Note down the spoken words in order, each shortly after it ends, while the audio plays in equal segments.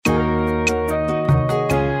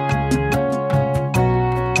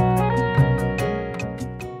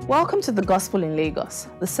Welcome to the Gospel in Lagos,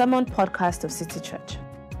 the sermon podcast of City Church.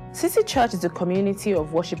 City Church is a community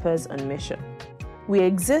of worshippers on mission. We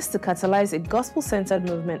exist to catalyze a gospel-centered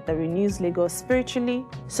movement that renews Lagos spiritually,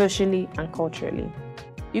 socially, and culturally.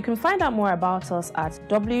 You can find out more about us at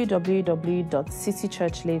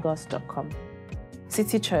www.citychurchlagos.com.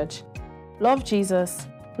 City Church. Love Jesus,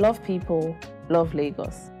 love people, love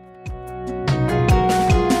Lagos.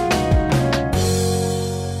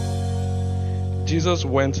 Jesus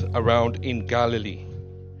went around in Galilee.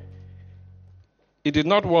 He did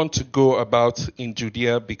not want to go about in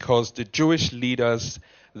Judea because the Jewish leaders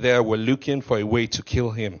there were looking for a way to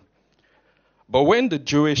kill him. But when the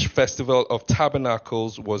Jewish festival of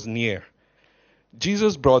tabernacles was near,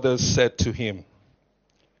 Jesus' brothers said to him,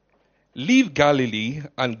 "Leave Galilee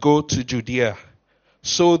and go to Judea,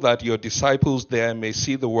 so that your disciples there may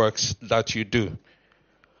see the works that you do.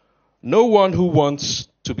 No one who wants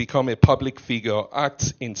to become a public figure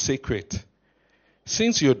acts in secret.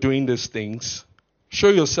 Since you're doing these things, show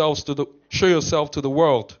yourself to the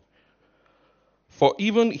world." For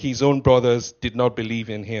even his own brothers did not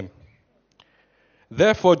believe in him.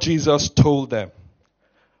 Therefore Jesus told them,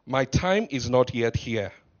 "My time is not yet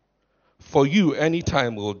here. For you any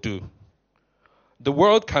time will do. The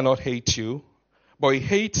world cannot hate you, but it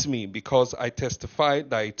hates me because I testify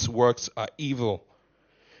that its works are evil.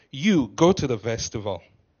 You go to the festival.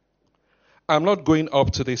 I'm not going up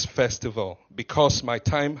to this festival because my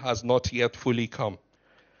time has not yet fully come."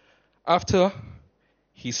 After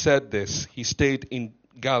he said this, he stayed in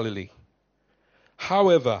Galilee.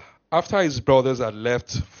 However, after his brothers had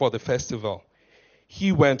left for the festival,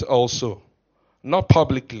 he went also, not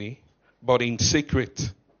publicly, but in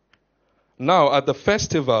secret. Now at the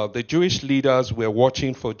festival, the Jewish leaders were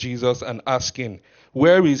watching for Jesus and asking,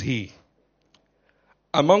 "Where is he?"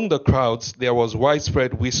 Among the crowds, there was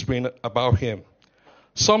widespread whispering about him.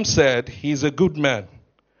 Some said, "He is a good man."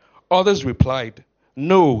 Others replied,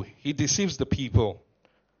 "No, he deceives the people."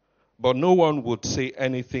 But no one would say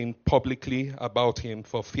anything publicly about him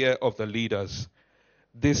for fear of the leaders.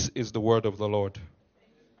 This is the word of the Lord.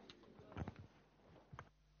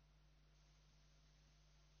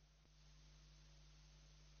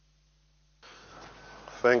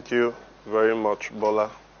 Thank you very much,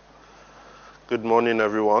 Bola. Good morning,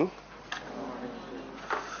 everyone.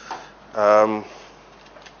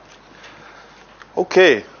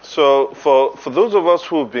 Okay, so for those of us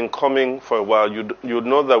who have been coming for a while, you'd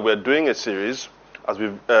know that we're doing a series as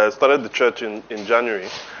we've started the church in January.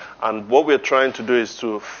 And what we're trying to do is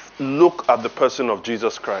to look at the person of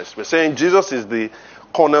Jesus Christ. We're saying Jesus is the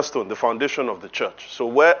cornerstone, the foundation of the church. So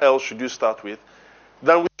where else should you start with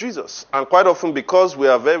than with Jesus? And quite often, because we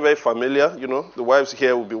are very, very familiar, the wives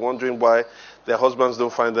here will be wondering why their husbands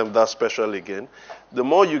don't find them that special again. The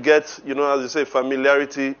more you get, as they say,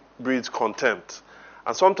 familiarity breeds contempt.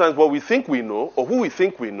 And sometimes what we think we know, or who we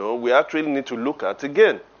think we know, we actually need to look at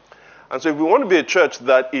again. And so if we want to be a church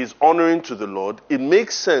that is honoring to the Lord, it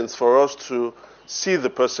makes sense for us to see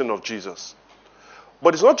the person of Jesus.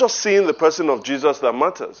 But it's not just seeing the person of Jesus that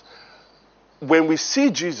matters. When we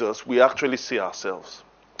see Jesus, we actually see ourselves.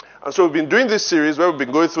 And so we've been doing this series where we've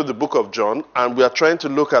been going through the book of John, and we are trying to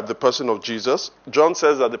look at the person of Jesus. John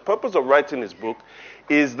says that the purpose of writing his book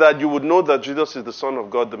is that you would know that Jesus is the Son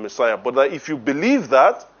of God, the Messiah, but that if you believe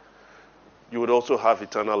that, you would also have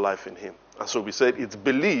eternal life in him. And so we said it's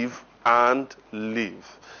believe and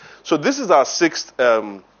live. So this is our sixth,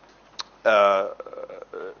 I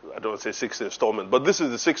don't want to say sixth installment, but this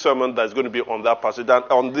is the sixth sermon that's going to be on that passage, and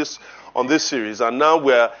on this series. And now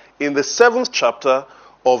we're in the 7th chapter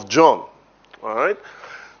of John. All right?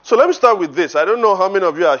 So let me start with this. I don't know how many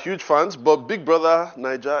of you are huge fans, but Big Brother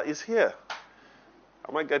Niger is here.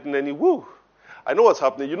 Am I getting any woo? I know what's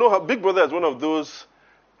happening. You know how Big Brother is one of those,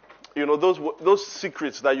 those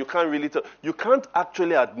secrets that you can't really tell. You can't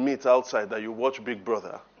actually admit outside that you watch Big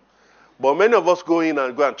Brother. But many of us go in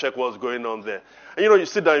and check what's going on there. And you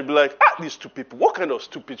sit down and be like, these two people, what kind of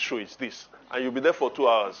stupid show is this? And you'll be there for 2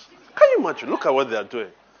 hours. Can you imagine? Look at what they're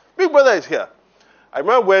doing. Big Brother is here. I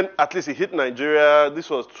remember when at least he hit Nigeria. This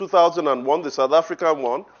was 2001, the South African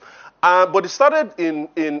one. But it started in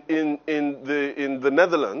the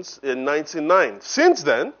Netherlands in 1999. Since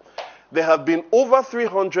then, there have been over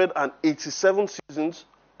 387 seasons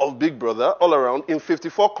of Big Brother all around in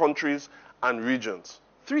 54 countries and regions.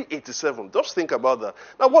 387. Just think about that.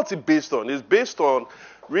 Now, what's it based on? It's based on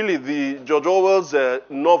really the George Orwell's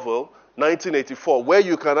novel, 1984, where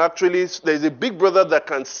you can actually, there's a big brother that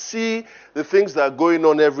can see the things that are going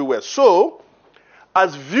on everywhere. So,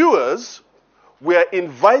 as viewers, we are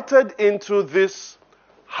invited into this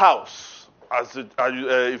house,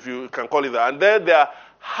 if you can call it that. And then there are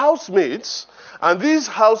housemates, and these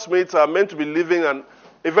housemates are meant to be living a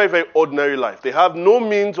very, very ordinary life. They have no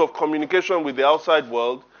means of communication with the outside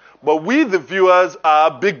world, but we, the viewers,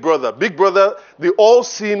 are Big Brother. Big Brother, the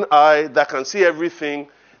all-seeing eye that can see everything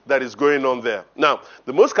that is going on there. Now,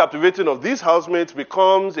 the most captivating of these housemates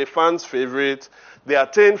becomes a fan's favorite. They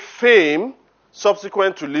attain fame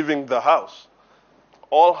subsequent to leaving the house.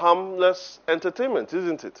 All harmless entertainment,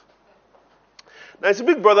 isn't it? Now, as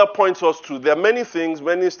Big Brother points us to, there are many things,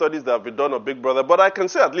 many studies that have been done on Big Brother, but I can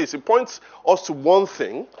say at least it points us to one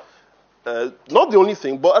thing, not the only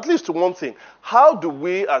thing, but at least to one thing. How do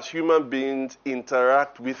we as human beings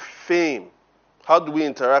interact with fame? How do we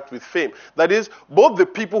interact with fame? That is, both the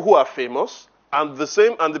people who are famous and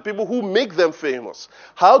the people who make them famous.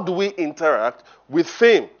 How do we interact with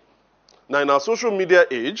fame? Now, in our social media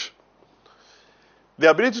age, the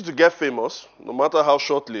ability to get famous, no matter how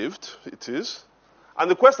short-lived it is, and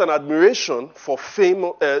the quest and admiration for fame,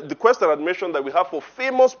 the quest and admiration that we have for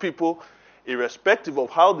famous people, irrespective of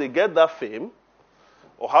how they get that fame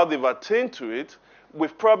or how they've attained to it,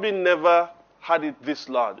 we've probably never had it this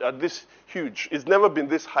large, this huge. It's never been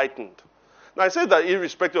this heightened. Now, I say that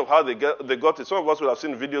irrespective of how they got it. Some of us will have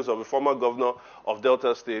seen videos of a former governor of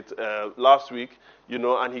Delta State last week,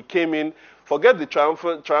 and he came in. Forget the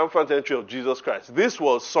triumphant entry of Jesus Christ. This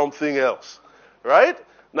was something else, right?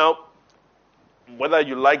 Now, whether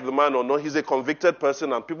you like the man or not, he's a convicted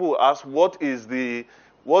person, and people will ask, what's the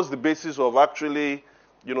basis of actually,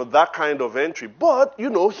 that kind of entry? But,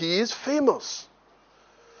 he is famous.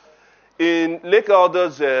 In Lake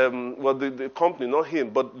Alder's, the company, not him,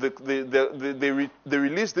 but they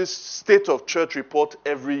release this State of Church report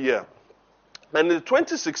every year. And in the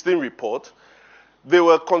 2016 report, they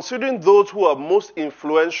were considering those who are most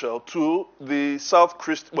influential to the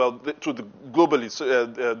to the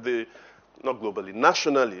globally, not globally,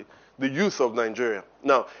 nationally, the youth of Nigeria.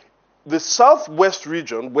 Now, the southwest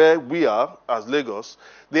region, where we are as Lagos,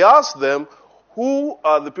 they asked them, who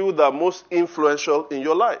are the people that are most influential in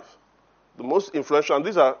your life? The most influential, and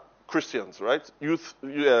these are Christians, right?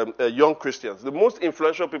 Young Christians. The most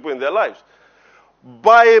influential people in their lives.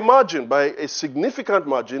 By a margin, by a significant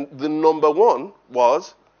margin, the number one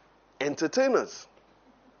was entertainers.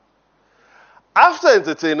 After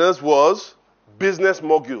entertainers was business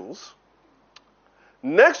moguls.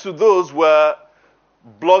 Next to those were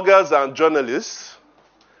bloggers and journalists.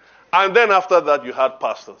 And then after that, you had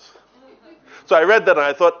pastors. So I read that and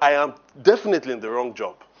I thought, I am definitely in the wrong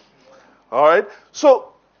job. All right?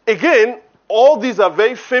 So, again, all these are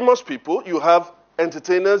very famous people. You have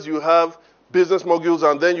entertainers, you have business moguls,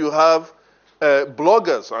 and then you have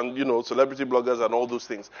bloggers and, celebrity bloggers and all those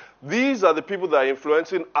things. These are the people that are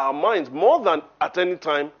influencing our minds more than at any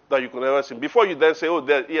time that you could ever see. Before you then say,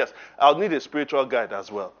 yes, I'll need a spiritual guide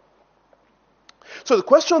as well. So the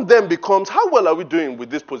question then becomes, how well are we doing with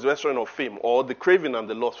this possession of fame, or the craving and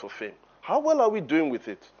the lust for fame? How well are we doing with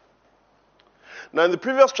it? Now, in the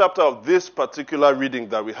previous chapter of this particular reading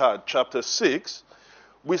that we had, chapter 6,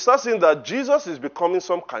 we start seeing that Jesus is becoming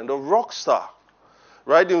some kind of rock star.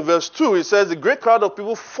 Right? In verse 2, it says, a great crowd of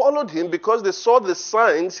people followed him because they saw the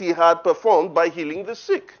signs he had performed by healing the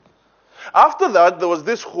sick. After that, there was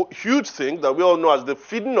this huge thing that we all know as the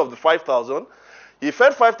feeding of the 5,000. He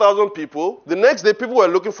fed 5,000 people. The next day, people were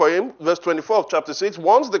looking for him. Verse 24 of chapter 6.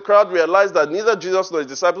 Once the crowd realized that neither Jesus nor his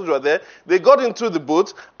disciples were there, they got into the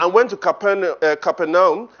boat and went to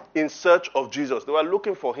Capernaum in search of Jesus. They were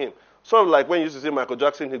looking for him. Sort of like when you used to see Michael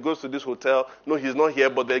Jackson, he goes to this hotel. No, he's not here,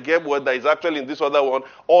 but they get word that he's actually in this other one.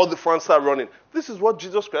 All the fans start running. This is what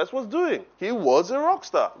Jesus Christ was doing. He was a rock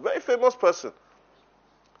star, very famous person.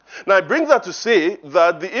 Now, I bring that to say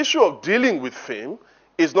that the issue of dealing with fame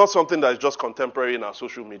is not something that is just contemporary in our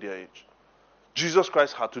social media age. Jesus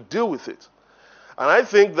Christ had to deal with it. And I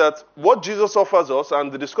think that what Jesus offers us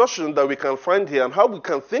and the discussion that we can find here and how we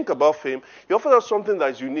can think about fame, he offers us something that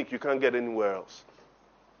is unique you can't get anywhere else.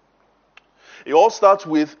 It all starts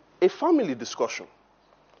with a family discussion.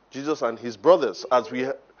 Jesus and his brothers, as we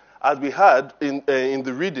had in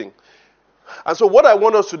the reading. And so what I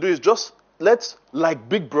want us to do is just let's, like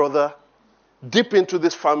Big Brother, dip into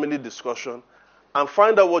this family discussion and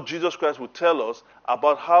find out what Jesus Christ will tell us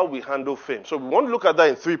about how we handle fame. So we want to look at that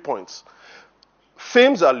in 3 points.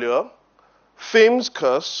 Fame's allure, fame's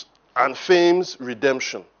curse, and fame's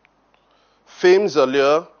redemption. Fame's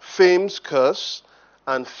allure, fame's curse,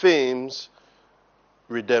 and fame's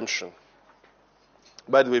redemption.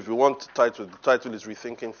 By the way, if you want the title is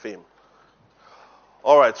Rethinking Fame.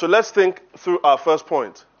 All right, so let's think through our first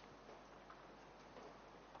point.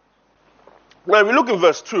 When we look in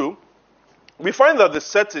verse 2, we find that the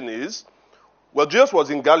setting is, Jesus was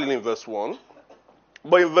in Galilee in verse 1,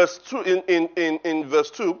 But in verse 2, in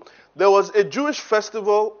verse 2, there was a Jewish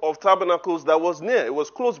festival of tabernacles that was near. It was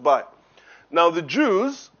close by. Now, the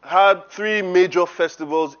Jews had three major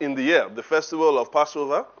festivals in the year. The festival of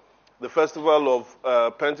Passover, the festival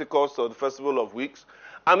of Pentecost, or the festival of weeks.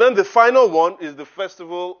 And then the final one is the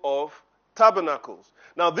festival of tabernacles.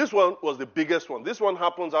 Now, this one was the biggest one. This one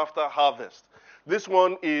happens after harvest. This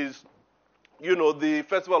one is, the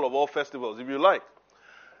festival of all festivals, if you like.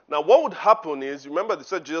 Now, what would happen is, remember they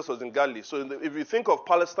said Jesus was in Galilee. So if you think of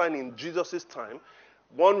Palestine in Jesus' time,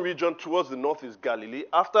 one region towards the north is Galilee.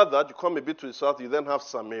 After that, you come a bit to the south, you then have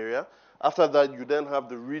Samaria. After that, you then have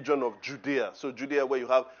the region of Judea. So Judea, where you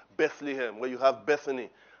have Bethlehem, where you have Bethany.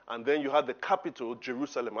 And then you have the capital,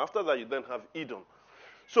 Jerusalem. After that, you then have Edom.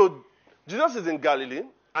 So Jesus is in Galilee.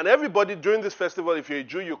 And everybody during this festival, if you're a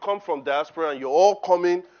Jew, you come from diaspora and you're all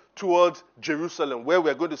coming towards Jerusalem, where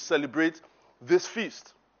we're going to celebrate this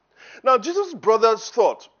feast. Now, Jesus' brothers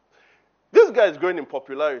thought, this guy is growing in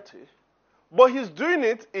popularity, but he's doing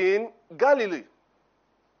it in Galilee.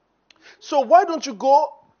 So why don't you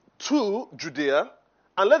go to Judea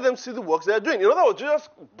and let them see the works they're doing? In other words, Jesus'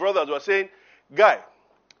 brothers were saying, guy,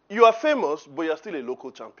 you are famous, but you're still a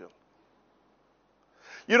local champion.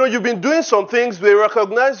 You've been doing some things, they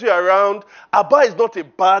recognize you around. Aba is not a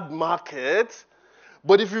bad market,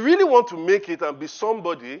 but if you really want to make it and be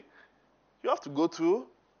somebody, you have to go to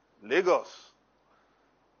Lagos.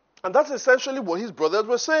 And that's essentially what his brothers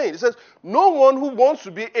were saying. He says, no one who wants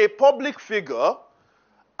to be a public figure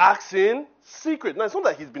acts in secret. Now, it's not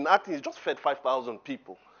that he's been acting, he's just fed 5,000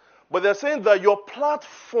 people. But they're saying that your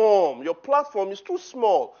platform is too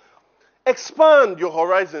small. Expand your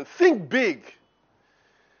horizon. Think big.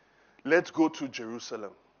 Let's go to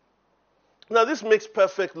Jerusalem. Now, this makes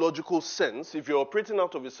perfect logical sense if you're operating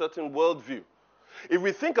out of a certain worldview. If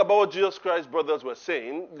we think about what Jesus Christ's brothers were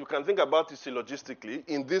saying, you can think about it syllogistically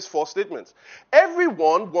in these four statements.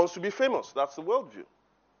 Everyone wants to be famous. That's the worldview.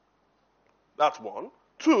 That's one.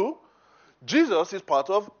 Two, Jesus is part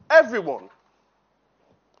of everyone.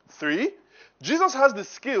 Three, Jesus has the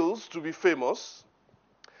skills to be famous.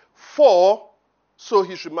 Four, so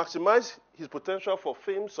he should maximize his potential for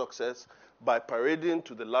fame success by parading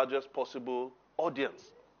to the largest possible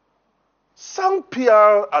audience. Sound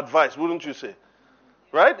PR advice, wouldn't you say?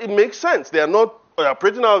 Right? It makes sense. They are not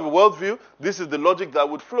operating out of a worldview. This is the logic that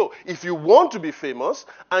would flow. If you want to be famous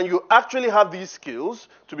and you actually have these skills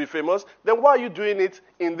to be famous, then why are you doing it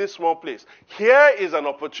in this small place? Here is an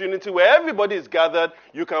opportunity where everybody is gathered.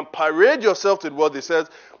 You can parade yourself to the world. It says,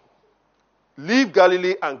 leave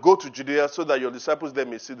Galilee and go to Judea so that your disciples there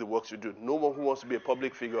may see the works you do. No one who wants to be a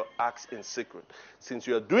public figure acts in secret. Since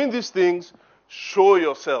you are doing these things, show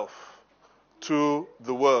yourself to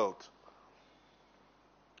the world.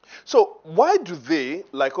 So why do they,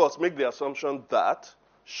 like us, make the assumption that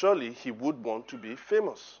surely he would want to be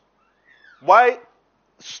famous? Why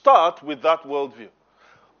start with that worldview?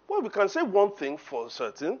 Well, we can say one thing for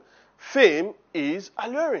certain. Fame is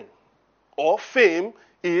alluring. Or fame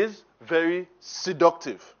is very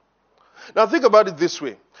seductive. Now think about it this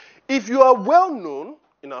way. If you are well known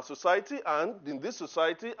in our society and in this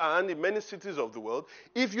society and in many cities of the world,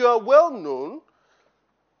 if you are well known,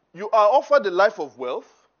 you are offered a life of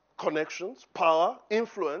wealth, connections, power,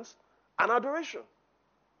 influence, and adoration.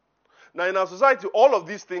 Now, in our society, all of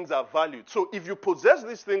these things are valued. So if you possess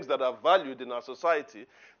these things that are valued in our society,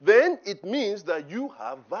 then it means that you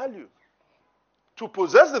have value. To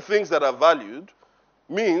possess the things that are valued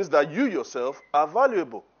means that you yourself are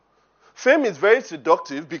valuable. Fame is very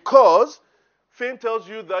seductive because fame tells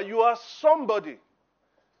you that you are somebody.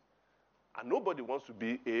 And nobody wants to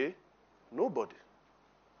be a nobody.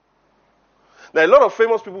 Now, a lot of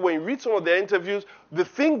famous people, when you read some of their interviews, the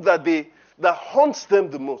thing that haunts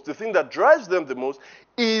them the most, the thing that drives them the most,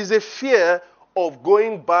 is a fear of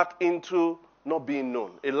going back into not being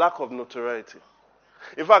known, a lack of notoriety.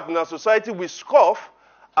 In fact, in our society, we scoff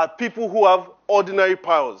at people who have ordinary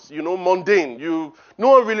powers, mundane. No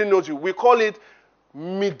one really knows you. We call it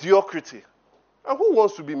mediocrity. And who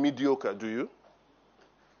wants to be mediocre, do you?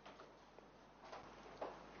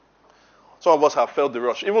 Some of us have felt the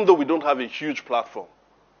rush, even though we don't have a huge platform,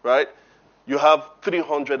 right? You have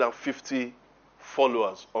 350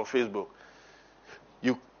 followers on Facebook.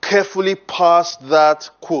 You carefully pass that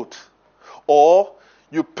quote, or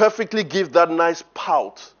you perfectly give that nice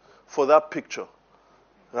pout for that picture,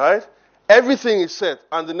 right? Everything is set,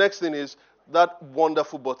 and the next thing is that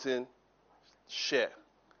wonderful button, share.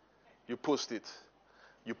 You post it.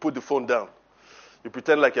 You put the phone down. You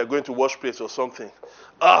pretend like you're going to wash plates or something.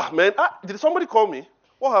 Did somebody call me?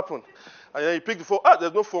 What happened? And then you pick the phone.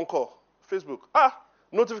 There's no phone call. Facebook.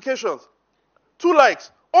 Notifications. 2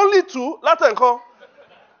 likes. Only 2. Latin call.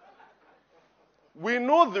 We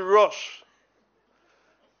know the rush.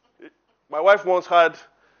 My wife once had,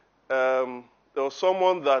 there was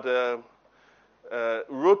someone that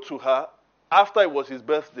wrote to her after it was his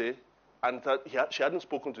birthday, and she hadn't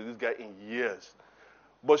spoken to this guy in years.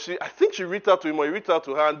 But I think she reached out to him, or he reached out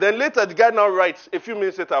to her, and then later the guy now writes a few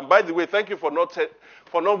minutes later, and by the way, thank you for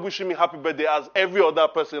not wishing me happy birthday as every other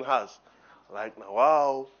person has. Like, now,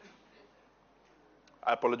 wow.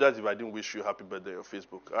 I apologize if I didn't wish you happy birthday on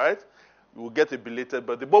Facebook, all right? You will get a belated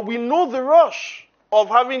birthday. But we know the rush of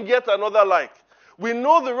having yet another like. We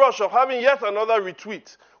know the rush of having yet another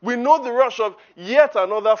retweet. We know the rush of yet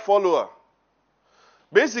another follower.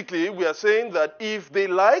 Basically, we are saying that if they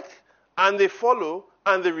like and they follow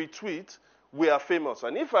and they retweet, we are famous.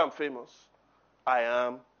 And if I'm famous, I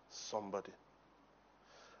am somebody.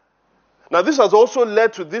 Now, this has also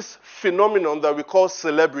led to this phenomenon that we call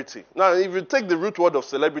celebrity. Now, if you take the root word of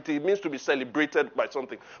celebrity, it means to be celebrated by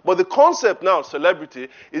something. But the concept now of celebrity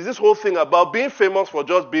is this whole thing about being famous for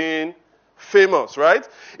just being famous, right?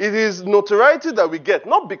 It is notoriety that we get,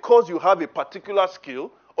 not because you have a particular skill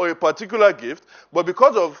or a particular gift, but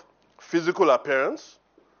because of physical appearance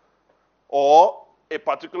or a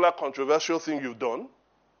particular controversial thing you've done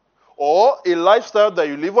or a lifestyle that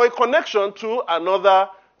you live or a connection to another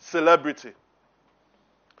celebrity.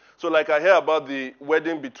 So like I hear about the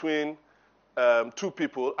wedding between 2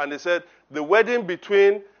 people, and they said the wedding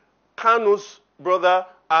between Kanu's brother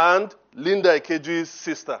and Linda Ikeji's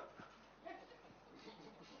sister.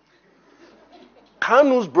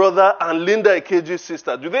 Kanu's brother and Linda Ikeji's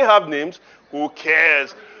sister. Do they have names? Who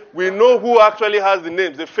cares? We know who actually has the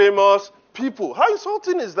names, the famous people. How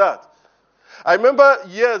insulting is that? I remember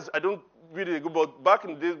years, I don't read it ago, but back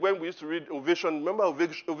in the days when we used to read Ovation, remember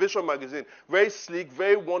Ovation magazine? Very sleek,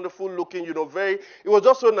 very wonderful looking, it was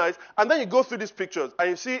just so nice. And then you go through these pictures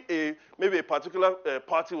and you see maybe a particular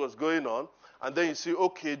party was going on, and then you see,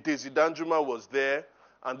 okay, Daisy Danjuma was there,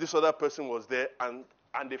 and this other person was there, and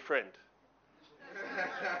a friend.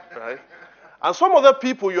 Right? And some other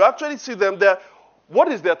people, you actually see them there. What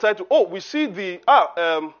is their title? Oh, we see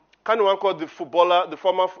kind of one called the footballer, the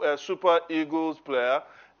former Super Eagles player,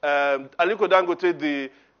 Aliko Dangote,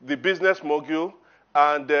 the business mogul,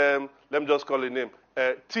 and let me just call her name,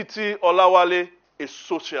 Titi Olawale, a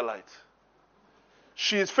socialite.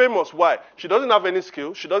 She is famous. Why? She doesn't have any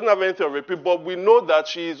skill. She doesn't have anything to repeat, but we know that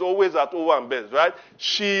she is always at over and best, right?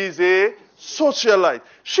 She is a socialite.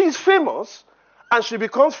 She is famous, and she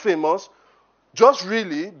becomes famous just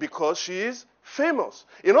really because she is famous.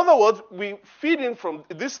 In other words, we feed in from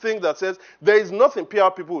this thing that says there is nothing, PR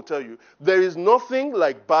people will tell you, there is nothing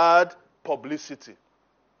like bad publicity.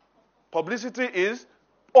 Publicity is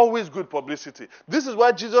always good publicity. This is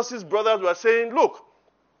why Jesus' brothers were saying, look,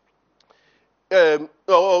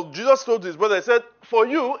 Jesus told his brother, he said, for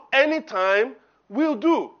you, any time will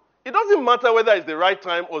do. It doesn't matter whether it's the right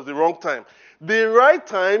time or the wrong time. The right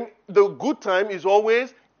time, the good time is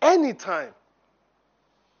always any time.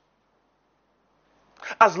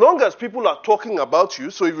 As long as people are talking about you,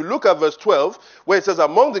 so if you look at verse 12, where it says,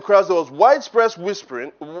 among the crowds there was widespread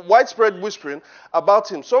whispering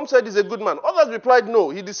about him. Some said he's a good man. Others replied, no,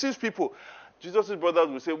 he deceives people. Jesus' brothers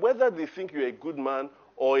will say, whether they think you're a good man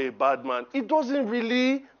or a bad man, it doesn't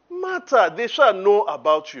really matter. They shall know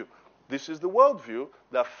about you. This is the worldview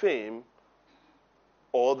that fame,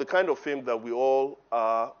 or the kind of fame that we all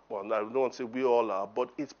are, well, I don't want to say we all are, but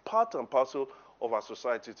it's part and parcel of our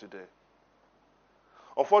society today.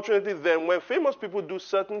 Unfortunately, then, when famous people do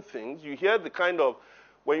certain things, you hear the kind of,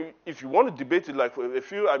 if you want to debate it, like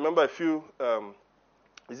I remember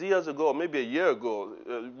is it years ago or maybe a year ago,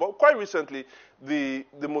 but quite recently, the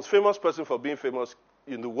most famous person for being famous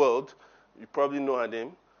in the world, you probably know her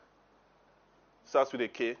name, starts with a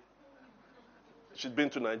K. She's been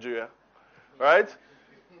to Nigeria, right?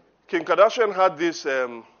 Kim Kardashian had this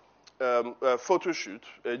photo shoot,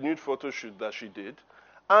 a nude photo shoot that she did.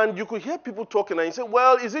 And you could hear people talking, and you say,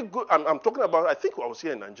 well, is it good? I'm talking about, I think I was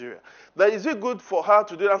here in Nigeria. That is it good for her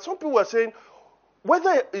to do it? And some people were saying,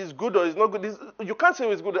 whether it's good or it's not good, you can't say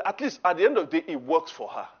it's good. At least at the end of the day, it works for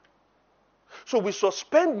her. So we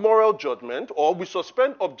suspend moral judgment, or we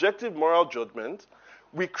suspend objective moral judgment.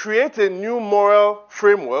 We create a new moral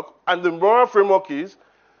framework, and the moral framework is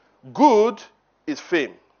good is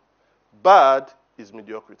fame, bad is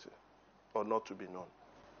mediocrity, or not to be known.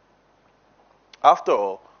 After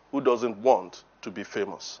all, who doesn't want to be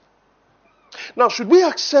famous? Now, should we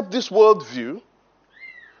accept this worldview?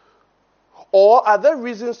 Or are there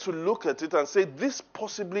reasons to look at it and say this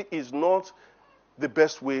possibly is not the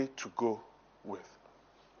best way to go with?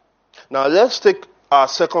 Now, let's take our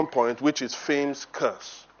second point, which is fame's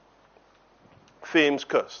curse. Fame's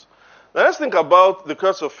curse. Now let's think about the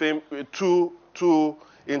curse of fame in two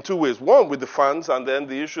ways. One with the fans, and then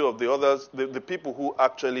the issue of the others, the people who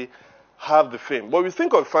actually have the fame. When we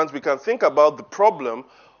think of fans, we can think about the problem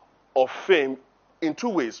of fame in two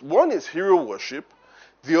ways. One is hero worship.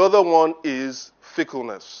 The other one is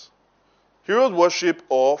fickleness. Hero worship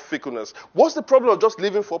or fickleness. What's the problem of just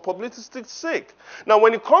living for publicity's sake? Now,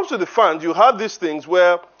 when it comes to the fans, you have these things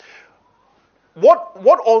where who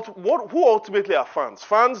ultimately are fans?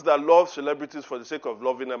 Fans that love celebrities for the sake of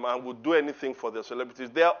loving them and would do anything for their celebrities.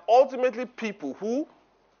 They are ultimately people who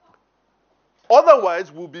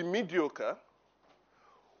otherwise will be mediocre,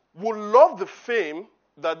 will love the fame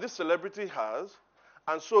that this celebrity has,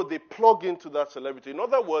 and so they plug into that celebrity. In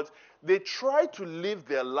other words, they try to live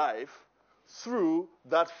their life through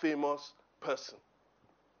that famous person.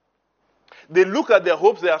 They look at their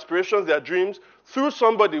hopes, their aspirations, their dreams through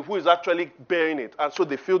somebody who is actually bearing it. And so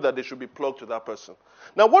they feel that they should be plugged to that person.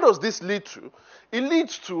 Now, what does this lead to? It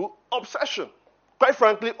leads to obsession. Quite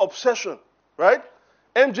frankly, obsession. Right?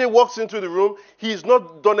 MJ walks into the room. He's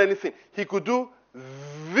not done anything. He could do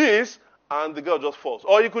this and the girl just falls.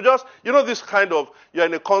 Or you could just, this kind of, you're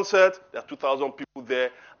in a concert, there are 2,000 people there,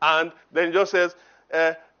 and then he just says,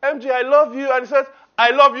 MJ, I love you. And he says,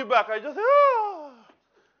 I love you back. I just say,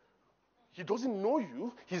 He doesn't know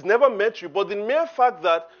you. He's never met you. But the mere fact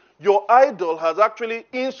that your idol has actually,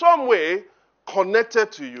 in some way,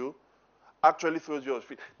 connected to you, actually throws you off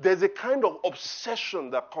feet. There's a kind of obsession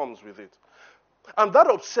that comes with it. And that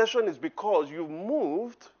obsession is because you've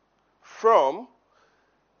moved from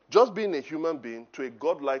just being a human being to a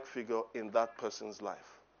godlike figure in that person's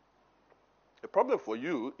life. The problem for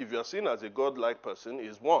you, if you're seen as a godlike person,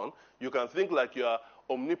 is one, you can think like you are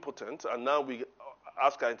omnipotent, and now we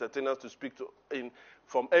ask our entertainers to speak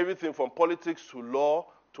from everything from politics to law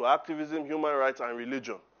to activism, human rights, and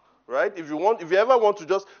religion. Right? If you ever want to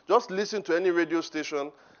just listen to any radio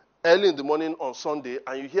station early in the morning on Sunday,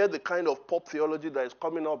 and you hear the kind of pop theology that is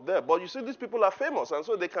coming up there. But you see, these people are famous, and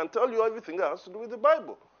so they can tell you everything that has to do with the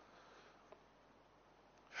Bible.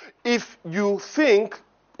 If you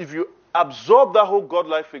absorb that whole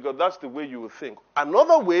godlike figure, that's the way you will think.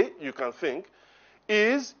 Another way you can think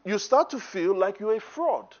is you start to feel like you're a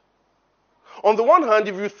fraud. On the one hand,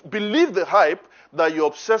 if you believe the hype that your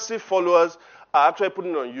obsessive followers are actually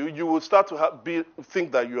putting on you, you will start to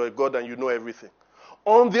think that you're a god and you know everything.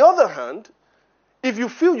 On the other hand, if you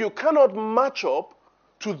feel you cannot match up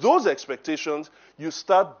to those expectations, you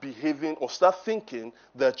start behaving or start thinking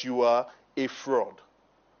that you are a fraud.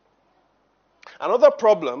 Another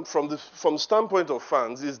problem from the standpoint of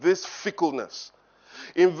fans is this fickleness.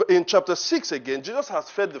 In chapter 6 again, Jesus has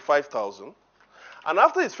fed the 5,000. And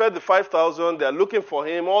after he's fed the 5,000, they're looking for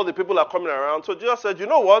him. All the people are coming around. So Jesus said, you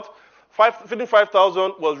know what? Feeding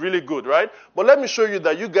 5,000 was really good, right? But let me show you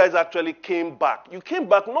that you guys actually came back. You came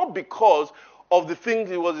back not because of the thing,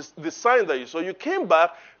 it was the sign that you saw. You came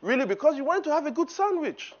back really because you wanted to have a good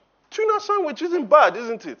sandwich. Tuna sandwich isn't bad,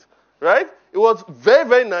 isn't it? Right? It was very,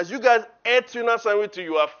 very nice. You guys ate tuna sandwich till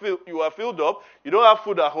you are filled up. You don't have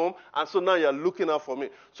food at home, and so now you're looking out for me.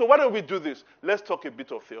 So why don't we do this? Let's talk a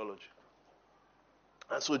bit of theology.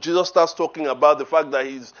 And so Jesus starts talking about the fact that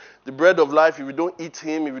he's the bread of life. If you don't eat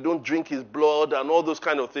him, if you don't drink his blood, and all those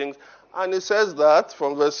kind of things. And he says that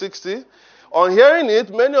from verse 60. On hearing it,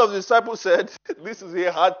 many of the disciples said, this is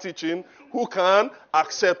a hard teaching. Who can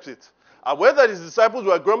accept it? And whether his disciples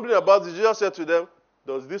were grumbling about it, Jesus said to them,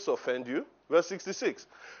 does this offend you? Verse 66.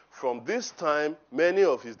 From this time, many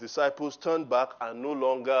of his disciples turned back and no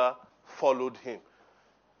longer followed him.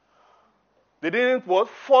 They didn't what?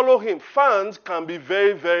 Follow him. Fans can be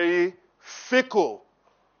very, very fickle.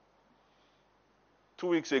 2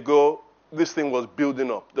 weeks ago, this thing was building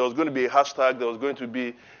up. There was going to be a hashtag. There was going to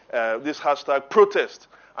be this hashtag protest.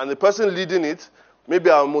 And the person leading it, maybe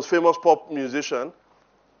our most famous pop musician,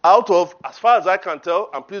 out of, as far as I can tell,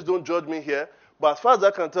 and please don't judge me here, but as far as I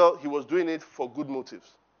can tell, he was doing it for good motives.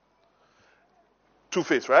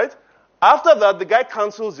 Two-faced, right? After that, the guy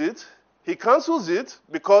cancels it. He cancels it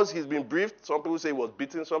because he's been briefed. Some people say he was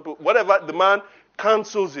beaten. Some people, whatever, the man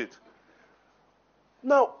cancels it.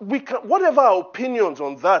 Now, whatever our opinions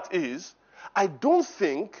on that is, I don't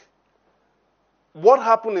think what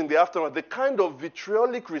happened in the aftermath, the kind of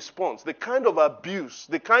vitriolic response, the kind of abuse,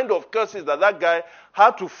 the kind of curses that guy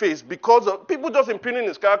had to face because of people just impugning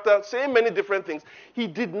his character, saying many different things, he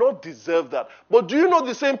did not deserve that. But do you know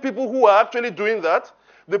the same people who are actually doing that?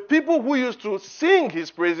 The people who used to sing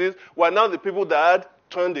his praises were now the people that had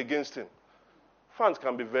turned against him. Fans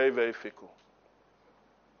can be very, very fickle.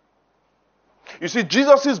 You see,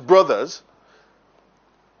 Jesus' brothers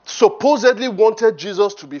supposedly wanted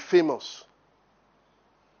Jesus to be famous.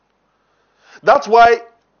 That's why,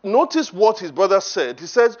 notice what his brother said. He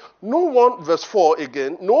says, no one, verse 4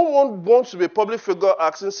 again, no one wants to be a public figure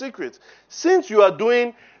acts in secret. Since you are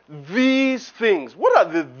doing these things, what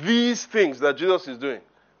are these things that Jesus is doing?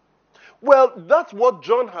 Well, that's what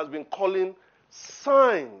John has been calling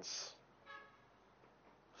signs.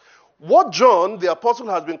 What John, the apostle,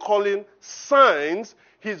 has been calling signs,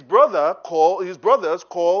 his brothers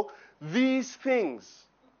call these things.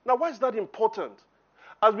 Now, why is that important?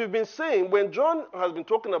 As we've been saying, when John has been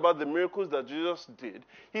talking about the miracles that Jesus did,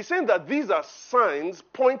 he's saying that these are signs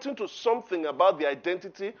pointing to something about the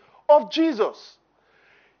identity of Jesus.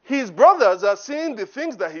 His brothers are seeing the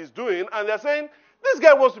things that he's doing, and they're saying, this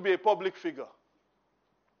guy wants to be a public figure.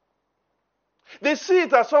 They see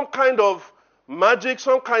it as some kind of magic,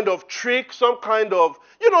 some kind of trick, some kind of,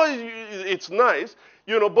 it's nice,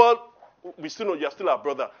 but we still know you're still our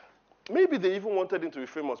brother. Maybe they even wanted him to be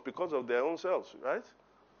famous because of their own selves, right?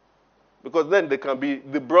 Because then they can be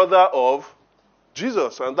the brother of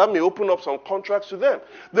Jesus, and that may open up some contracts to them.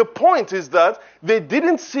 The point is that they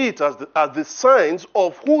didn't see it as the signs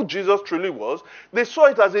of who Jesus truly was. They saw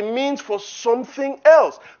it as a means for something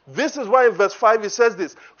else. This is why in verse 5 it says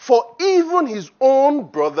this, for even his own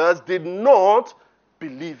brothers did not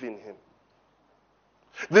believe in him.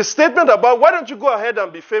 The statement about why don't you go ahead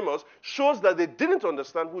and be famous shows that they didn't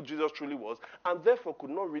understand who Jesus truly was, and therefore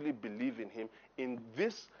could not really believe in him, in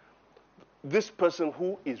this person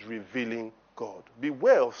who is revealing God.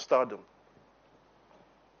 Beware of stardom.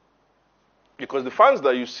 Because the fans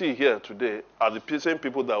that you see here today are the same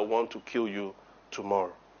people that want to kill you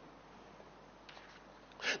tomorrow.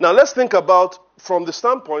 Now let's think about, from the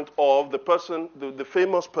standpoint of the person, the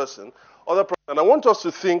famous person, and I want us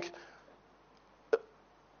to think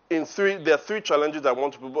there are three challenges I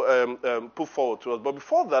want to put forward to us. But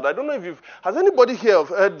before that, I don't know if has anybody here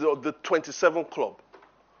heard of the 27 Club?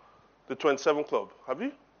 The 27 Club. Have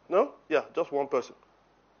you? No? Yeah, just one person.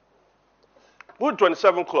 Who's the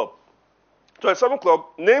 27 Club? 27 Club,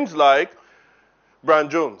 names like Brian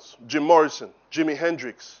Jones, Jim Morrison, Jimi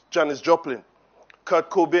Hendrix, Janis Joplin, Kurt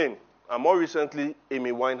Cobain, and more recently,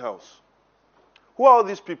 Amy Winehouse. Who are all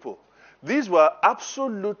these people? These were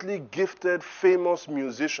absolutely gifted, famous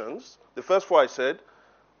musicians. The first four I said,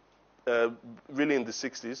 really in the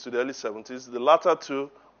 60s to the early 70s. The latter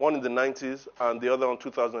two, one in the 90s and the other in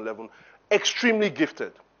 2011. Extremely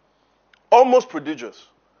gifted. Almost prodigious.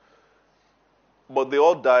 But they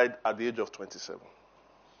all died at the age of 27.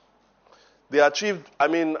 They achieved,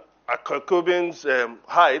 at Kurt Cobain's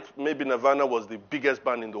height, maybe Nirvana was the biggest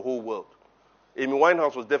band in the whole world. Amy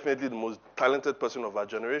Winehouse was definitely the most talented person of our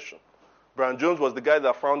generation. Brian Jones was the guy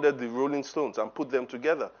that founded the Rolling Stones and put them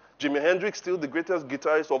together. Jimi Hendrix, still the greatest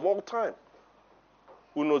guitarist of all time.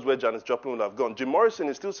 Who knows where Janis Joplin would have gone? Jim Morrison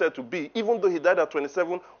is still said to be, even though he died at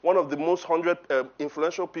 27, one of the most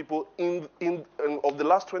influential people of the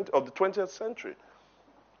 20th century.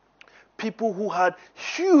 People who had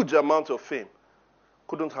huge amounts of fame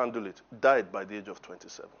couldn't handle it, died by the age of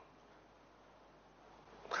 27.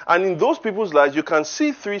 And in those people's lives, you can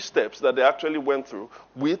see three steps that they actually went through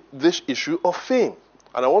with this issue of fame.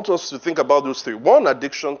 And I want us to think about those three. 1,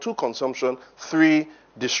 addiction. 2, consumption. 3,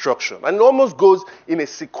 destruction. And it almost goes in a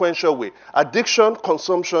sequential way. Addiction,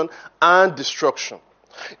 consumption, and destruction.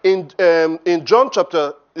 In John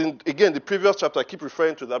chapter, again, the previous chapter, I keep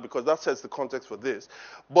referring to that because that sets the context for this.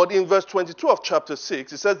 But in verse 22 of chapter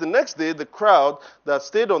 6, it says, the next day, the crowd that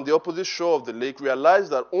stayed on the opposite shore of the lake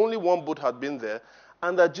realized that only one boat had been there,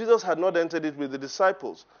 and that Jesus had not entered it with the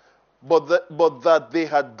disciples, but that they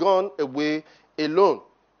had gone away alone.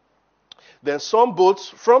 Then some boats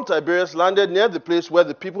from Tiberias landed near the place where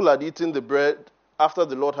the people had eaten the bread after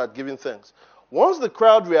the Lord had given thanks. Once the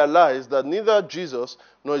crowd realized that neither Jesus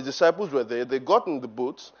nor his disciples were there, they got in the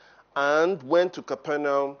boats and went to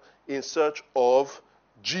Capernaum in search of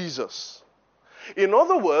Jesus. In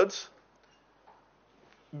other words,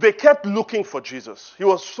 they kept looking for Jesus. He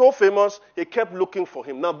was so famous, they kept looking for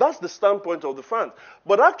him. Now, that's the standpoint of the fans.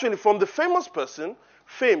 But actually, from the famous person,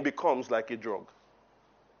 fame becomes like a drug.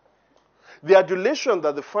 The adulation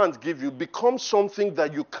that the fans give you becomes something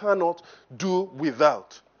that you cannot do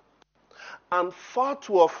without. And far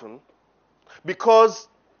too often, because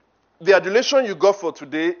the adulation you got for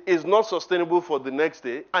today is not sustainable for the next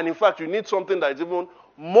day, and in fact, you need something that is even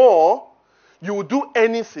more, you will do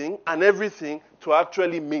anything and everything to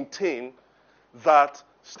actually maintain that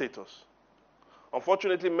status.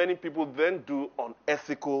 Unfortunately, many people then do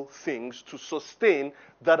unethical things to sustain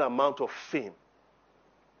that amount of fame.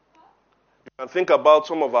 You can think about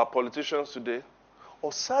some of our politicians today,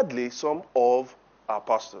 or sadly, some of our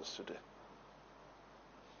pastors today.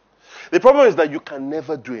 The problem is that you can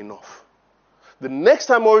never do enough. The next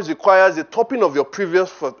time always requires a topping of your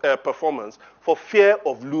previous performance for fear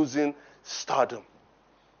of losing stardom.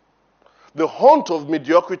 The hunt of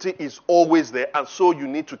mediocrity is always there, and so you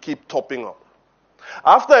need to keep topping up.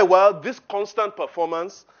 After a while, this constant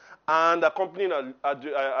performance and accompanying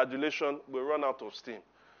adulation will run out of steam.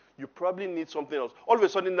 You probably need something else. All of a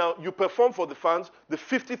sudden now, you perform for the fans, the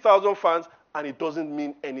 50,000 fans, and it doesn't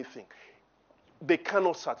mean anything. They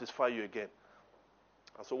cannot satisfy you again.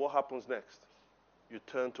 And so what happens next? You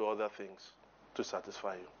turn to other things to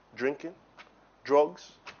satisfy you. Drinking,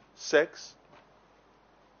 drugs, sex.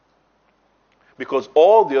 Because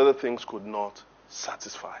all the other things could not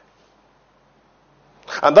satisfy.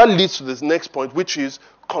 And that leads to this next point, which is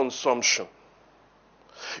consumption.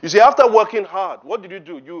 You see, after working hard, what did you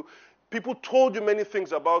do? People told you many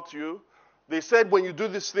things about you. They said when you do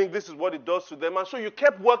this thing, this is what it does to them. And so you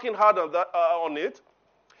kept working hard on it.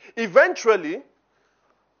 Eventually,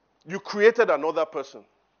 you created another person.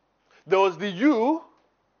 There was the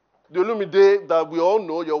Olumide that we all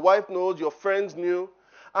know, your wife knows, your friends knew.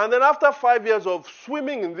 And then after 5 years of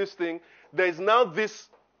swimming in this thing, there is now this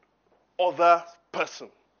other person.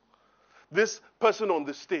 This person on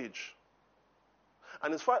the stage.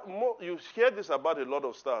 And it's you hear this about a lot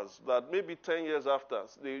of stars, that maybe 10 years after,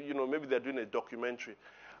 maybe they're doing a documentary,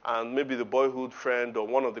 and maybe the boyhood friend or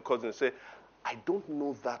one of the cousins say, I don't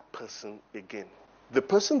know that person again. The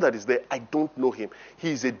person that is there, I don't know him.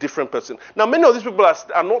 He is a different person. Now, many of these people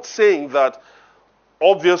are not saying that,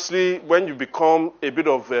 obviously, when you become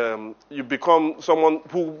you become someone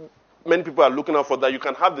who many people are looking out for, that you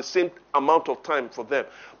can have the same amount of time for them.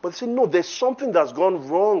 But they say, no, there's something that's gone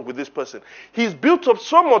wrong with this person. He's built up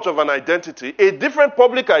so much of an identity, a different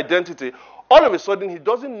public identity. All of a sudden, he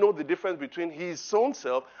doesn't know the difference between his own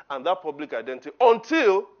self and that public identity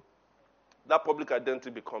until that public identity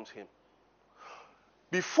becomes him.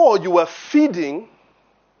 Before, you were feeding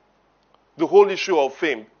the whole issue of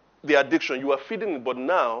fame, the addiction. You were feeding it, but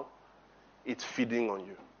now it's feeding on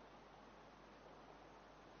you.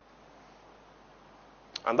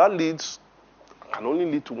 And that can only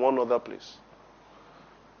lead to one other place,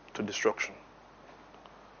 to destruction.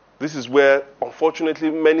 This is where,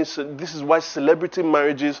 unfortunately, this is why celebrity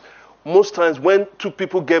marriages, most times when two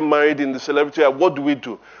people get married in the celebrity, what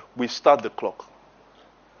do? We start the clock.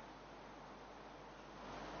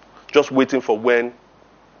 Just waiting for when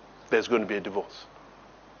there's going to be a divorce.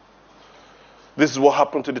 This is what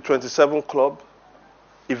happened to the 27 Club.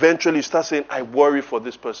 Eventually you start saying, I worry for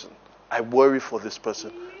this person. I worry for this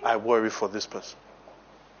person. I worry for this person.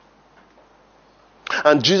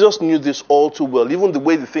 And Jesus knew this all too well. Even the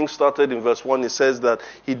way the thing started in verse 1, it says that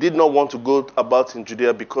he did not want to go about in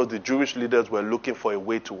Judea because the Jewish leaders were looking for a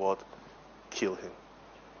way to what? Kill him.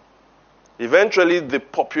 Eventually, the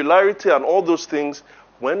popularity and all those things,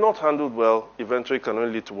 when not handled well, eventually can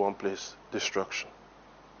only lead to one place: destruction.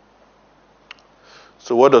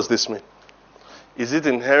 So what does this mean? Is it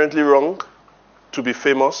inherently wrong to be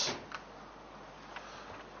famous?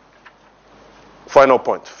 Final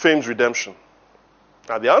point: fame's redemption.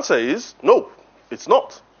 Now the answer is no, it's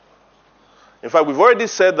not. In fact, we've already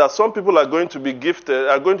said that some people are going to be gifted,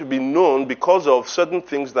 are going to be known because of certain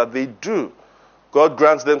things that they do. God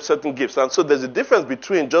grants them certain gifts. And so there's a difference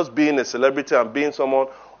between just being a celebrity and being someone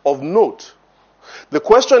of note. The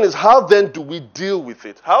question is, how then do we deal with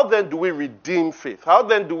it? How then do we redeem faith? How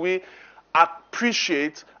then do we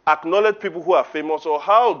appreciate, acknowledge people who are famous? Or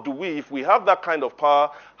how do we, if we have that kind of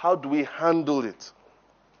power, how do we handle it?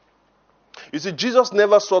 You see, Jesus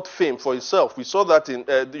never sought fame for himself. We saw that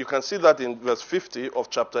you can see that in verse 50 of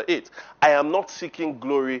chapter 8. I am not seeking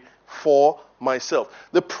glory for myself.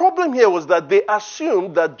 The problem here was that they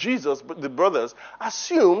assumed that Jesus, the brothers,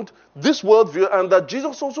 assumed this worldview, and that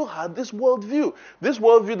Jesus also had this worldview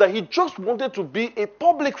that he just wanted to be a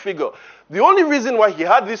public figure. The only reason why he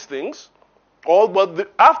had these things,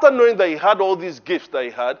 after knowing that he had all these gifts that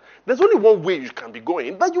he had, there's only one way you can be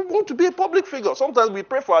going, that you want to be a public figure. Sometimes we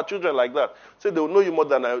pray for our children like that. Say, they will know you more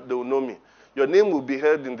than they will know me. Your name will be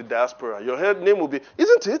heard in the diaspora. Your name will be,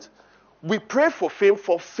 isn't it? We pray for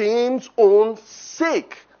fame's own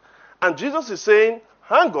sake. And Jesus is saying,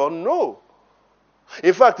 hang on, no.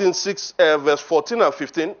 In fact, in verse 14 and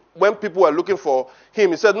 15, when people were looking for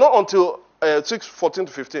him, he said, not until 6:14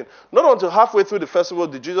 to 15. Not until halfway through the festival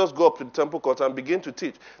did Jesus go up to the temple court and begin to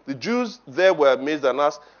teach. The Jews there were amazed and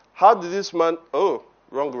asked, how did this man... Oh,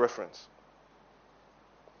 wrong reference.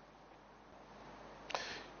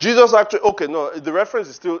 Jesus actually... Okay, no, the reference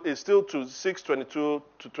is still to 6:22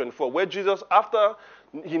 to 24, where Jesus, after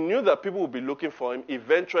he knew that people would be looking for him,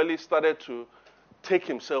 eventually started to take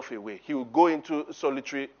himself away. He would go into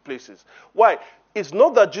solitary places. Why? It's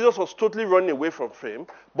not that Jesus was totally running away from fame,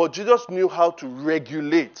 but Jesus knew how to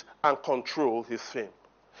regulate and control his fame.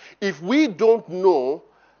 If we don't know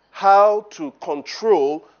how to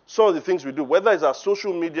control some of the things we do, whether it's our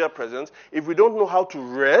social media presence, if we don't know how to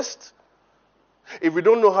rest, if we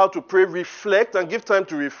don't know how to pray, reflect, and give time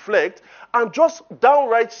to reflect, and just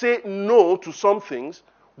downright say no to some things,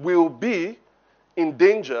 we'll be in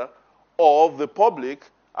danger of the public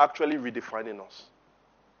actually redefining us.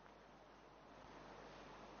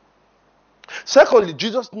 Secondly,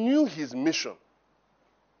 Jesus knew his mission.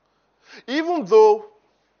 Even though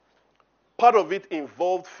part of it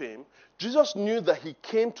involved fame, Jesus knew that he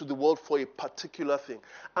came to the world for a particular thing.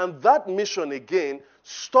 And that mission, again,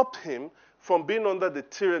 stopped him from being under the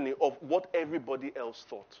tyranny of what everybody else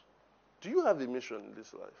thought. Do you have a mission in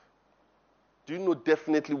this life? Do you know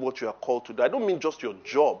definitely what you are called to do? I don't mean just your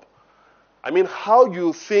job. I mean how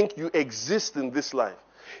you think you exist in this life.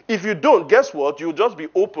 If you don't, guess what? You'll just be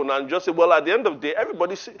open and just say, well, at the end of the day,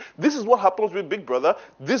 everybody see, this is what happens with Big Brother.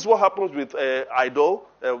 This is what happens with Idol.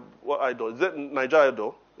 What Idol? Is that Niger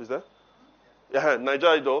Idol? Is that? Yeah, Niger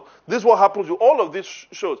Idol. This is what happens with all of these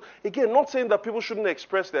shows. Again, not saying that people shouldn't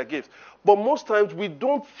express their gifts. But most times we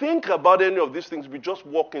don't think about any of these things. We just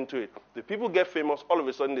walk into it. The people get famous. All of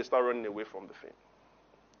a sudden they start running away from the fame.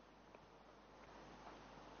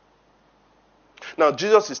 Now,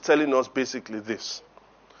 Jesus is telling us basically this.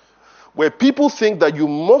 Where people think that you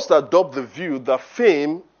must adopt the view that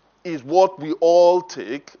fame is what we all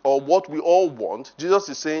take or what we all want, Jesus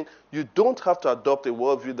is saying you don't have to adopt a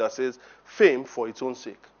worldview that says fame for its own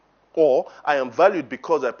sake. Or I am valued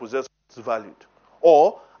because I possess what's valued.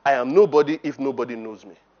 Or I am nobody if nobody knows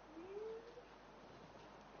me.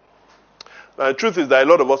 Now, the truth is that a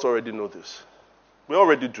lot of us already know this. We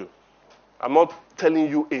already do. I'm not telling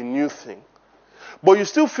you a new thing. But you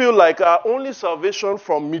still feel like our only salvation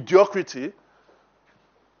from mediocrity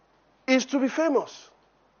is to be famous.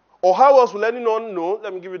 Or how else will anyone know,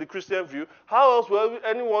 let me give you the Christian view, how else will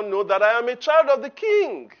anyone know that I am a child of the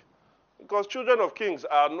king? Because children of kings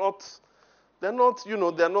are not, they're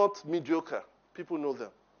not mediocre. People know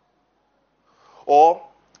them. Or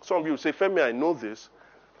some of you say, Femi, I know this,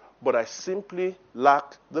 but I simply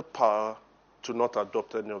lack the power to not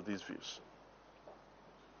adopt any of these views.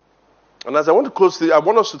 And as I want to close today, I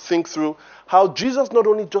want us to think through how Jesus not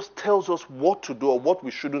only just tells us what to do or what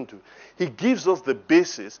we shouldn't do, he gives us the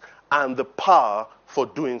basis and the power for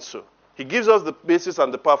doing so. He gives us the basis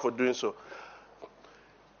and the power for doing so.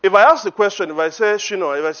 If I ask the question, if I said,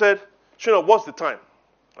 Shino, what's the time?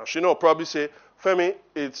 And Shino will probably say, Femi,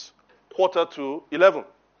 it's 11:15.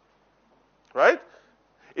 Right?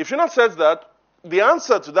 If Shino says that, the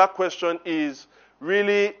answer to that question is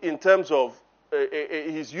really in terms of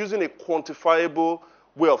he's using a quantifiable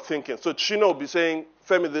way of thinking. So Chino will be saying,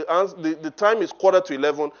 Femi, the time is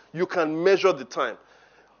 11:15. You can measure the time.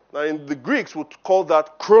 Now, in the Greeks, would call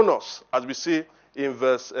that chronos, as we see in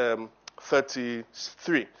verse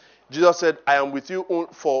 33. Jesus said, I am with you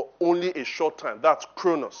for only a short time. That's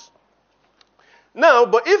chronos. Now,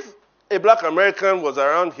 but if a black American was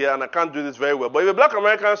around here, and I can't do this very well, but if a black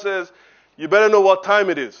American says, you better know what time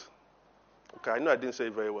it is. Okay, I know I didn't say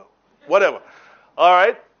it very well. Whatever. All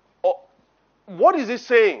right? What is he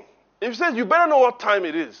saying? If he says, you better know what time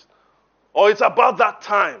it is, or it's about that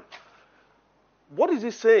time, what is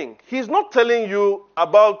he saying? He's not telling you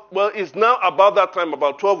about, well, it's now about that time,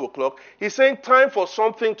 about 12 o'clock. He's saying time for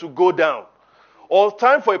something to go down, or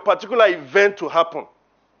time for a particular event to happen.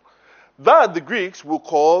 That the Greeks will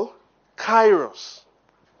call kairos.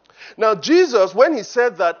 Now, Jesus, when he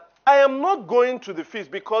said that, I am not going to the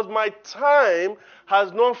feast because my time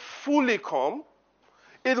has not fully come,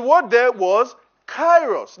 the word there was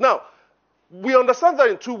kairos. Now, we understand that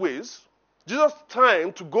in two ways. Jesus'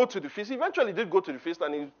 time to go to the feast, he eventually did go to the feast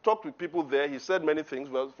and he talked with people there. He said many things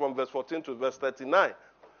from verse 14 to verse 39.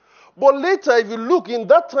 But later, if you look in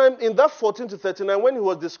that time, in that 14 to 39, when he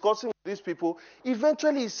was discussing with these people,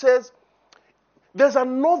 eventually he says, there's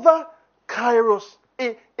another kairos,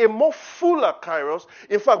 a more fuller kairos,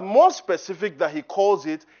 in fact, more specific that he calls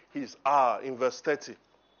it his hour in verse 30.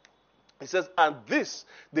 He says, and this,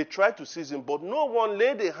 they tried to seize him, but no one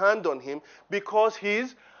laid a hand on him because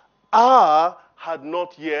his hour had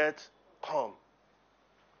not yet come.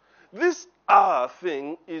 This hour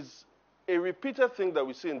thing is a repeated thing that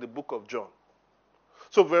we see in the book of John.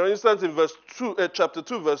 So, for instance, in chapter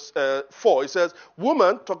 2, verse 4, it says,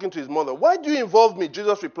 woman, talking to his mother, why do you involve me?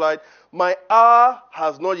 Jesus replied, my hour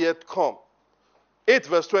has not yet come. 8,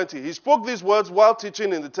 verse 20, he spoke these words while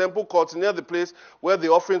teaching in the temple courts near the place where the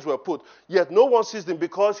offerings were put. Yet no one seized him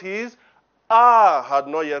because his hour had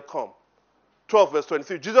not yet come. 12 verse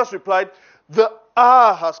 23. Jesus replied, the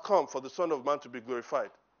hour has come for the Son of Man to be glorified.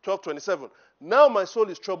 12:27. Now my soul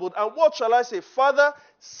is troubled, and what shall I say? Father,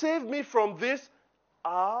 save me from this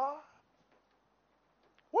hour.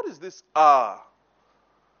 What is this hour?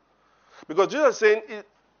 Because Jesus is saying,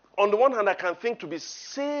 on the one hand, I can think to be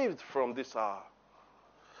saved from this hour.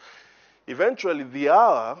 Eventually, the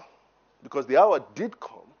hour, because the hour did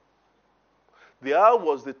come, the hour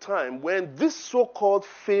was the time when this so-called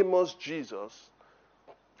famous Jesus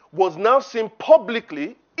was now seen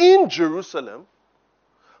publicly in Jerusalem,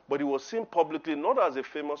 but he was seen publicly not as a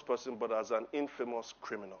famous person, but as an infamous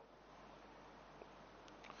criminal.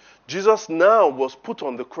 Jesus now was put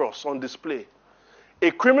on the cross, on display.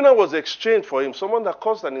 A criminal was exchanged for him, someone that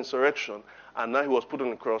caused an insurrection, and now he was put on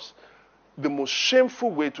the cross. The most shameful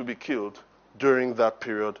way to be killed during that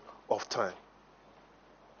period of time.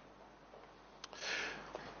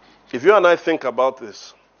 If you and I think about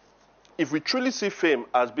this, if we truly see fame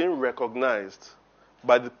as being recognized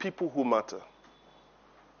by the people who matter,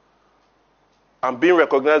 and being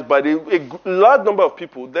recognized by a large number of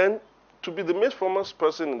people, then to be the most famous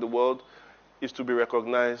person in the world is to be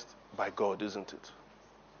recognized by God, isn't it?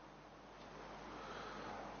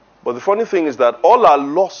 But the funny thing is that all are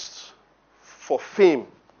lost for fame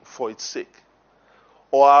for its sake,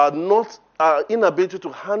 or our inability to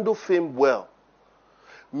handle fame well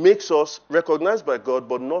makes us recognized by God,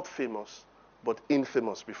 but not famous, but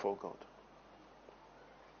infamous before God.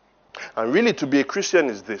 And really, to be a Christian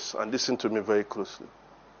is this, and listen to me very closely.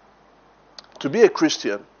 To be a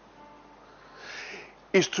Christian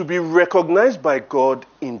is to be recognized by God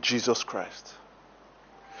in Jesus Christ.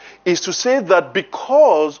 Is to say that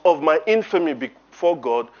because of my infamy before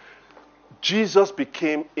God, Jesus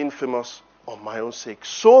became infamous on my own sake,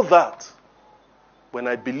 so that when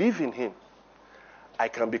I believe in him, I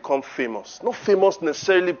can become famous. Not famous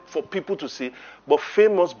necessarily for people to see, but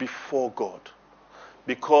famous before God.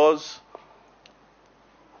 Because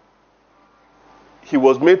he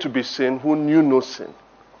was made to be sin who knew no sin,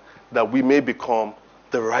 that we may become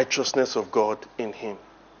the righteousness of God in him.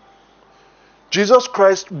 Jesus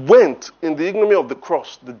Christ went in the ignominy of the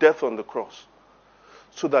cross, the death on the cross,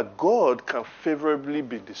 so that God can favorably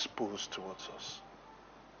be disposed towards us.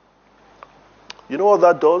 You know what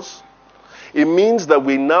that does? It means that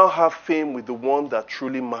we now have fame with the one that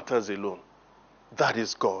truly matters alone. That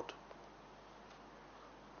is God.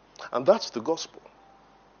 And that's the gospel.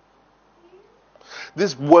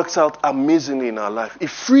 This works out amazingly in our life. It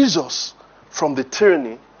frees us from the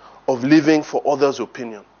tyranny of living for others'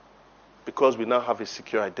 opinion, because we now have a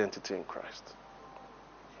secure identity in Christ.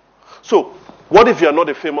 So, what if you're not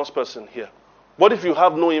a famous person here? What if you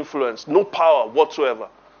have no influence, no power whatsoever?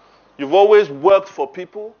 You've always worked for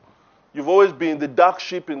people. You've always been the dark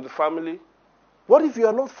sheep in the family. What if you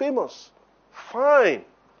are not famous? Fine.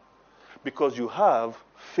 Because you have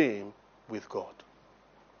fame with God.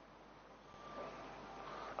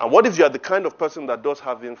 And what if you are the kind of person that does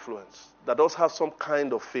have influence, that does have some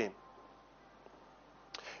kind of fame?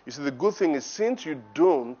 You see, the good thing is, since you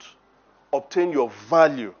don't obtain your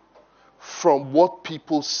value from what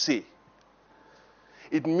people say,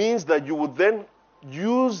 it means that you will then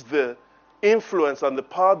use the influence and the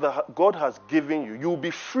power that God has given you. You will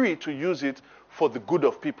be free to use it for the good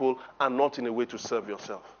of people and not in a way to serve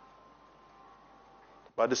yourself.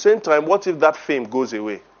 But at the same time, what if that fame goes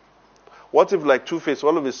away? What if, like Two-Face,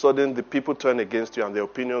 all of a sudden the people turn against you and their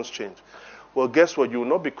opinions change? Well, guess what? You will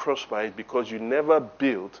not be crushed by it, because you never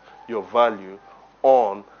built your value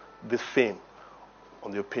on the fame,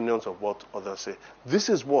 on the opinions of what others say. This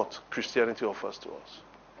is what Christianity offers to us.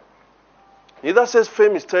 Neither says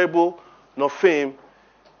fame is terrible, nor fame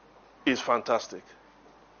is fantastic.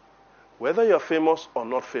 Whether you're famous or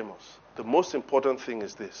not famous, the most important thing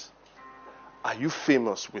is this: are you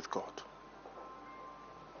famous with God?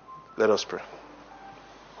 Let us pray.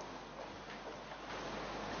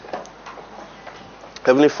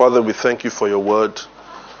 Heavenly Father, we thank you for your word.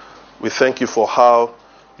 We thank you for how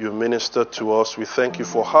you minister to us. We thank you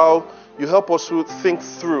for how you help us to think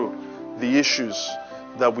through the issues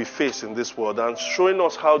that we face in this world, and showing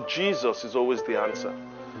us how Jesus is always the answer.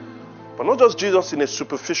 But not just Jesus in a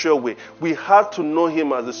superficial way. We had to know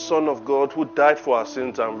him as the Son of God who died for our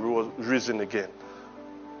sins and was risen again.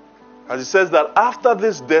 As it says that after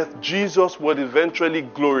this death, Jesus was eventually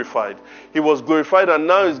glorified. He was glorified, and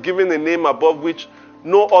now is given a name above which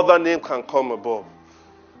no other name can come above.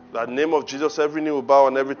 That name of Jesus, every knee will bow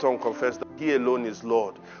and every tongue confess that he alone is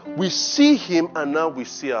Lord. We see him, and now we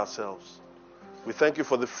see ourselves. We thank you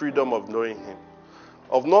for the freedom of knowing him,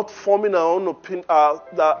 of not forming our own opinion, our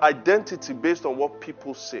identity based on what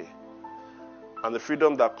people say, and the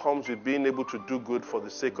freedom that comes with being able to do good for the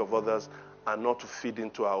sake of others and not to feed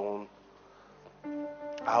into our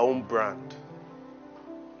own brand.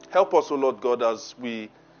 Help us, O Lord God, as we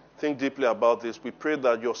think deeply about this. We pray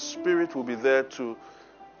that your Spirit will be there to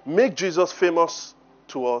make Jesus famous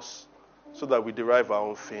to us so that we derive our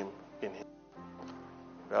own fame in him.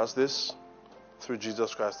 We ask this through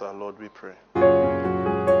Jesus Christ our Lord, we pray.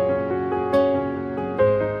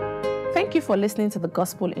 Thank you for listening to the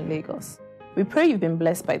Gospel in Lagos. We pray you've been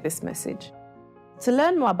blessed by this message. To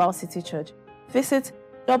learn more about City Church, visit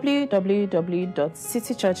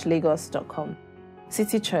www.citychurchlagos.com.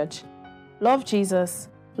 City Church. Love Jesus,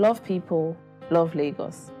 love people, love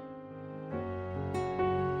Lagos.